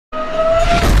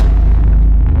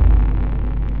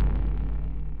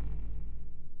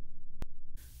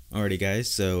Alrighty guys,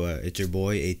 so it's your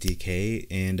boy ATK,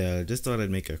 and just thought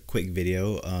I'd make a quick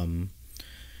video.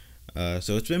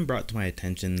 So it's been brought to my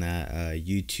attention that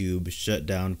YouTube shut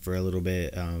down for a little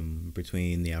bit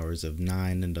between the hours of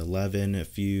 9 and 11. A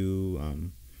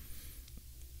few,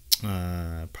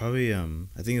 probably, I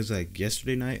think it was like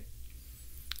yesterday night.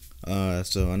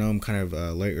 So I know I'm kind of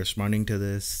late responding to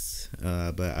this,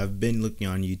 but I've been looking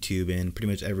on YouTube, and pretty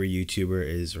much every YouTuber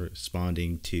is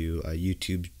responding to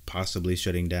YouTube possibly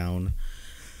shutting down.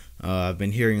 I've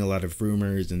been hearing a lot of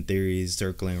rumors and theories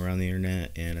circling around the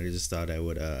internet, and I just thought I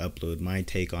would upload my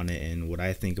take on it and what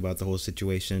I think about the whole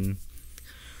situation.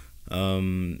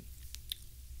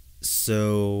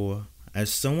 So as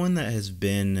someone that has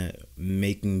been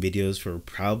making videos for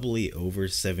probably over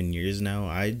 7 years now,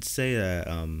 I'd say that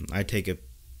I take it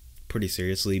pretty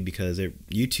seriously because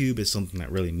YouTube is something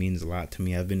that really means a lot to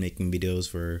me. I've been making videos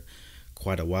for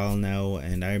quite a while now,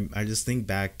 and I just think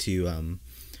back to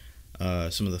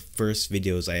some of the first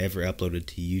videos I ever uploaded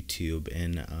to YouTube,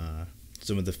 and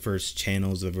some of the first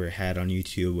channels I've ever had on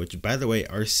YouTube, which by the way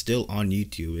are still on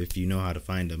YouTube if you know how to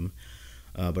find them.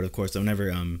 But of course I'm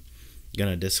never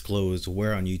gonna disclose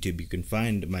where on YouTube you can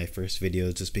find my first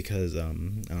videos, just because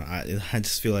I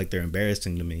just feel like they're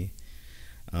embarrassing to me.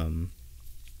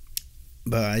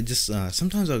 But I just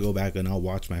sometimes I'll go back and I'll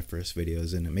watch my first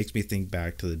videos, and it makes me think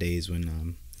back to the days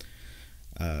when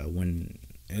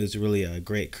it was really a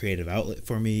great creative outlet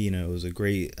for me. You know, it was a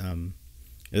great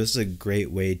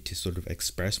way to sort of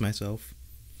express myself.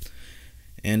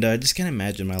 And I just can't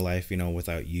imagine my life,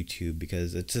 without YouTube,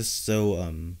 because it's just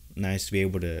so nice to be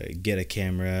able to get a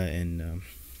camera and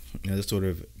just sort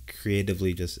of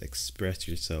creatively just express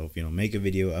yourself. Make a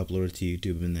video, upload it to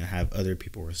YouTube, and then have other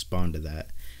people respond to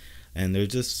that. And there's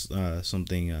just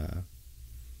something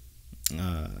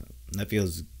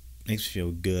that makes me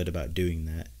feel good about doing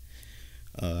that.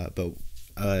 But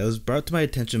it was brought to my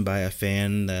attention by a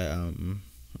fan that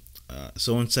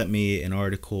someone sent me an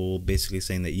article basically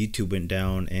saying that YouTube went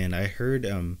down, and I heard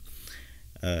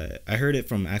it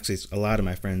from actually a lot of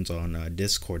my friends on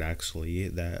Discord, actually,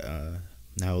 that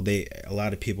now a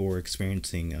lot of people were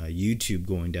experiencing YouTube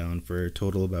going down for a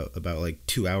total about like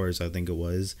 2 hours, I think it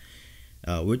was,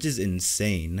 which is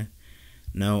insane.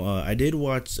 Now I did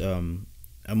watch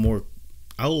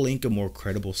I'll link a more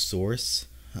credible source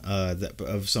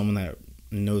of someone that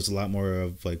knows a lot more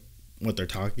of like what they're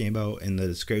talking about in the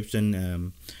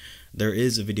description. There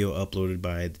is a video uploaded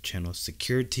by the channel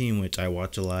Secure Team, which I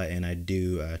watch a lot and I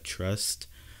do trust.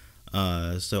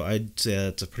 So I'd say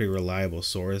that's a pretty reliable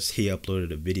source. He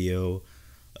uploaded a video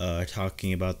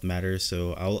talking about the matter,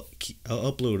 so I'll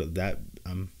upload that.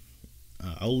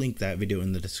 I'll link that video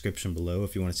in the description below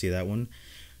if you want to see that one.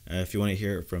 If you want to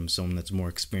hear it from someone that's more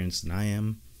experienced than I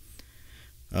am.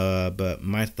 But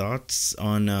my thoughts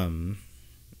on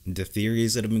the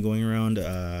theories that have been going around,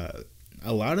 a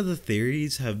lot of the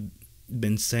theories have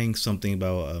been saying something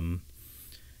about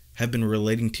have been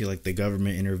relating to like the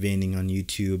government intervening on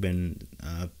YouTube, and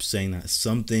saying that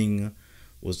something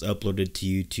was uploaded to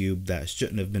YouTube that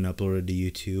shouldn't have been uploaded to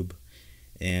YouTube,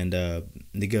 and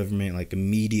the government like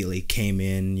immediately came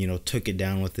in, took it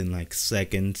down within like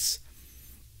seconds.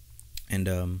 And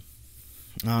I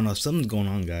don't know, something's going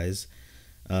on, guys.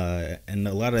 And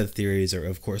a lot of the theories are,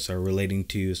 of course, are relating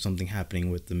to something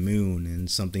happening with the moon, and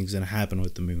something's gonna happen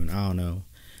with the moon. I don't know.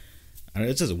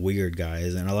 It's just weird,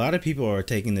 guys, and a lot of people are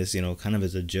taking this, kind of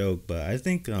as a joke. But I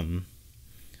think it's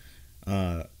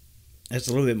a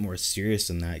little bit more serious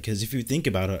than that, because if you think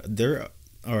about it, there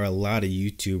are a lot of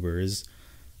YouTubers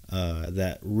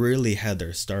that really had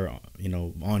their start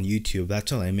on YouTube.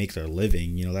 That's how they make their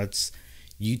living.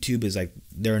 YouTube is like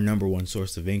their #1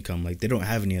 source of income. Like, they don't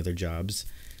have any other jobs.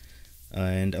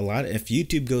 And if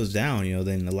YouTube goes down,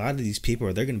 then a lot of these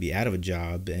people they're going to be out of a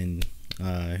job, and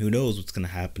who knows what's going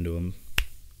to happen to them.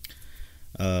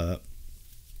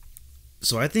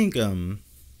 So I think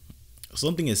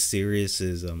something as serious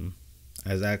as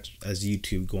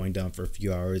YouTube going down for a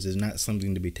few hours is not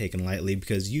something to be taken lightly,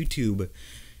 because YouTube,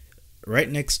 right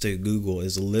next to Google,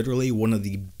 is literally one of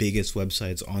the biggest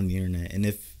websites on the internet. And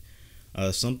if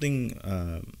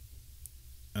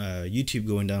YouTube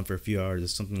going down for a few hours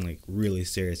is something like really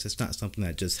serious, it's not something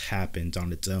that just happens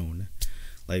on its own,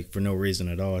 like for no reason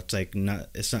at all. It's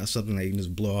not something that you can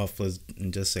just blow off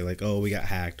and just say like, oh, we got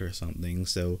hacked or something.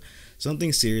 So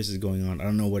something serious is going on. I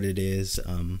don't know what it is.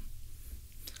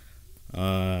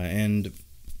 And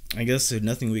I guess there's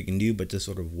nothing we can do but just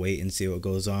sort of wait and see what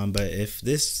goes on. But if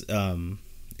this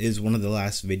is one of the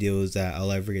last videos that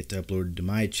I'll ever get to upload to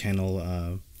my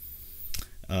channel,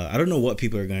 I don't know what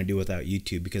people are going to do without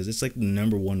YouTube, because it's like the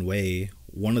 #1 way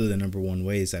one of the number one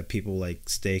ways that people like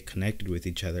stay connected with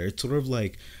each other. It's sort of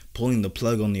like pulling the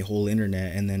plug on the whole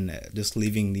internet and then just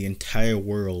leaving the entire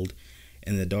world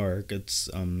in the dark. It's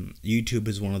YouTube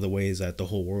is one of the ways that the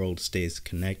whole world stays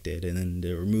connected, and then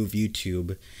to remove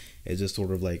YouTube is just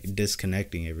sort of like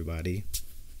disconnecting everybody.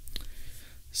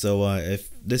 So if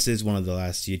this is one of the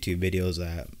last YouTube videos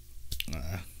that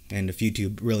and if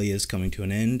YouTube really is coming to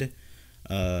an end,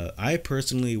 I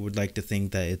personally would like to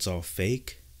think that it's all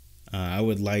fake. I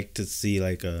would like to see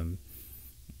like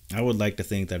I would like to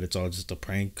think that it's all just a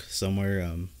prank somewhere.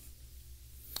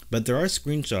 But there are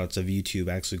screenshots of YouTube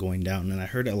actually going down, and I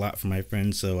heard it a lot from my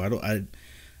friends. So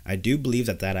I do believe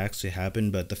that that actually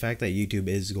happened. But the fact that YouTube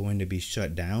is going to be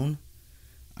shut down,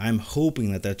 I'm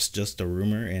hoping that that's just a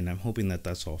rumor, and I'm hoping that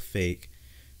that's all fake.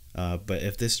 But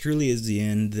if this truly is the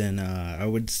end, then I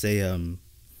would say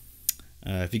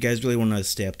if you guys really want to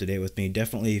stay up to date with me,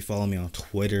 definitely follow me on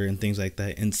Twitter and things like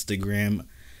that, Instagram.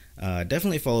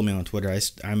 Definitely follow me on Twitter.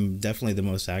 I'm definitely the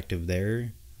most active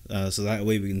there. So that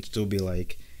way we can still be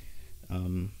like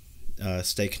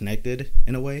stay connected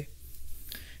in a way.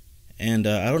 And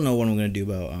I don't know what I'm gonna do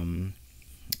about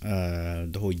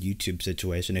the whole YouTube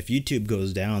situation. If YouTube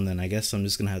goes down, then I guess I'm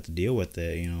just gonna have to deal with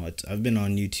it. You know, I've been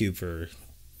on YouTube for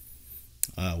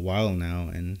a while now,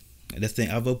 and the thing,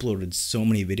 I've uploaded so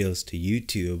many videos to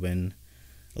YouTube, and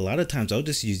a lot of times I'll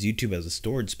just use YouTube as a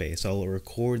storage space. I'll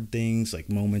record things like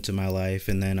moments in my life,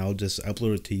 and then I'll just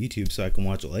upload it to YouTube so I can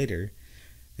watch it later.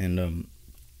 And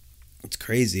it's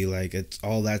crazy, like it's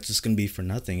all that's just gonna be for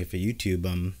nothing if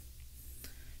YouTube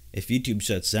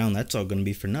shuts down. That's all gonna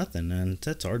be for nothing, and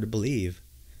that's hard to believe.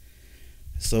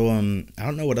 So I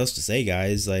don't know what else to say,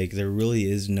 guys. Like there really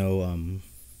is no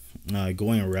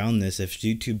going around this. If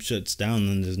YouTube shuts down,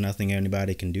 then there's nothing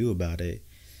anybody can do about it.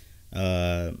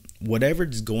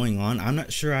 Whatever's going on, I'm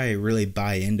not sure I really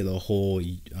buy into the whole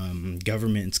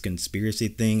government's conspiracy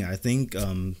thing. I think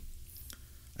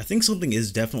something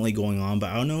is definitely going on,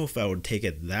 but I don't know if I would take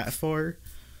it that far.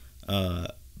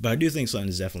 But I do think something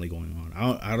is definitely going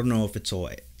on. I don't know if it's all.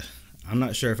 I'm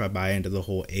not sure if I buy into the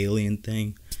whole alien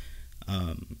thing.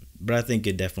 But I think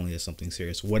it definitely is something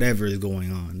serious. Whatever is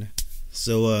going on.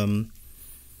 So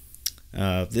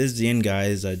if this is the end,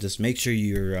 guys, just make sure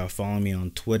you're following me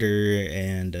on Twitter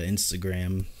and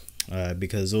Instagram,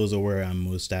 because those are where I'm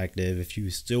most active. If you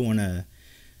still want to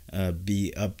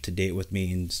be up to date with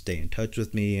me and stay in touch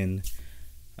with me, and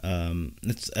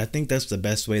I think that's the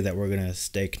best way that we're gonna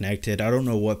stay connected. I don't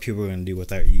know what people are gonna do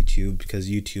without YouTube, because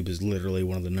YouTube is literally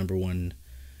one of the number one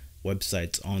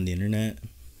websites on the internet.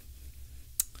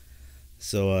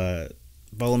 So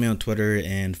follow me on Twitter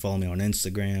and follow me on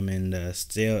Instagram, and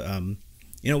stay.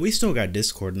 We still got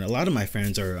Discord, and a lot of my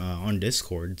friends are on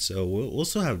Discord, so we'll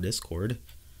still have Discord.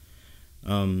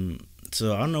 So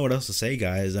I don't know what else to say,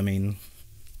 guys. I mean,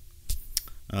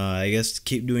 I guess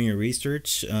keep doing your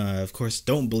research. Of course,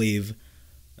 don't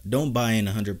buy in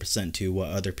 100% to what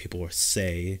other people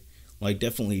say. Like,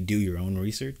 definitely do your own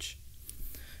research.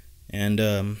 And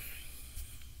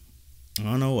I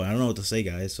don't know what to say,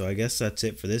 guys. So I guess that's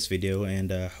it for this video,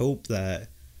 and hope that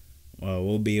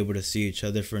we'll be able to see each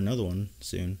other for another one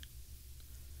soon.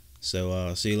 So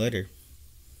I'll see you later.